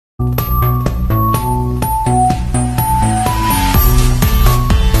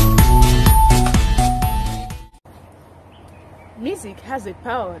Music has a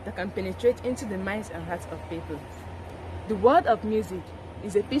power that can penetrate into the minds and hearts of people. The world of music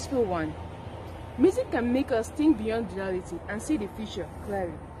is a peaceful one. Music can make us think beyond reality and see the future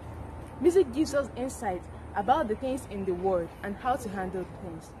clearly. Music gives us insight about the things in the world and how to handle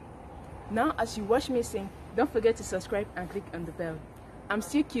things. Now, as you watch me sing, don't forget to subscribe and click on the bell. I'm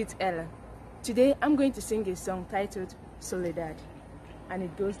still cute Ella. Today, I'm going to sing a song titled Soledad, and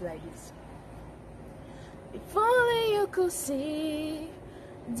it goes like this. If only you could see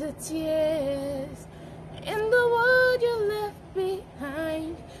the tears in the world you left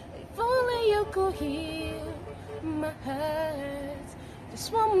behind. If only you could heal my heart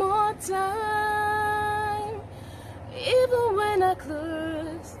just one more time. Even when I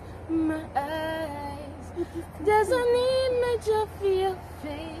close my eyes, there's an image of your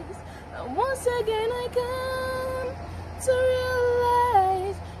face, and once again I come to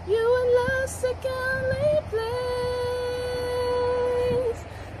realize you were lost, I can't lay place.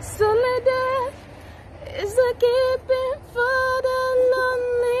 Soledad is a keeping for the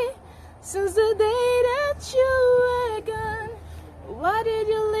lonely. Since the day that you were gone, why did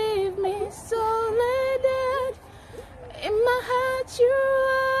you leave me, Soledad? In my heart you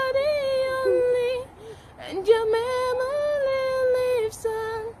are the only, and your memory lives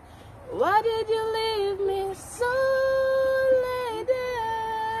on. Why did you leave me, Soledad?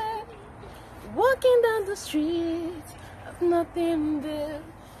 Walking down the street of nothing there,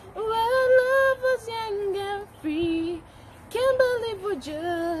 where love was young and free. Can't believe we're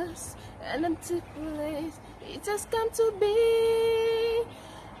just an empty place. It has come to be.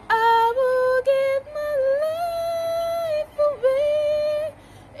 I will give my life away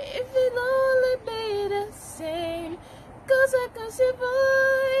if it only be the same. 'Cause I can see a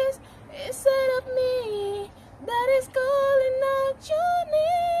voice inside of me that is calling out your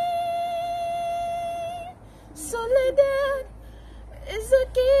name. Soledad is a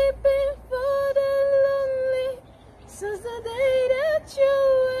keeping for the lonely. Since the day that you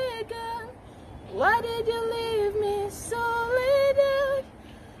were gone, why did you leave me, Soledad?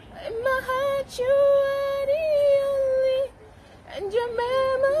 In my heart you are the only, and your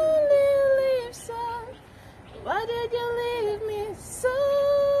memory lives on. Why did you leave me, Soledad?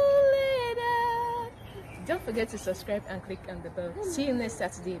 Don't forget to subscribe and click on the bell. See you next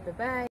Saturday. Bye-bye.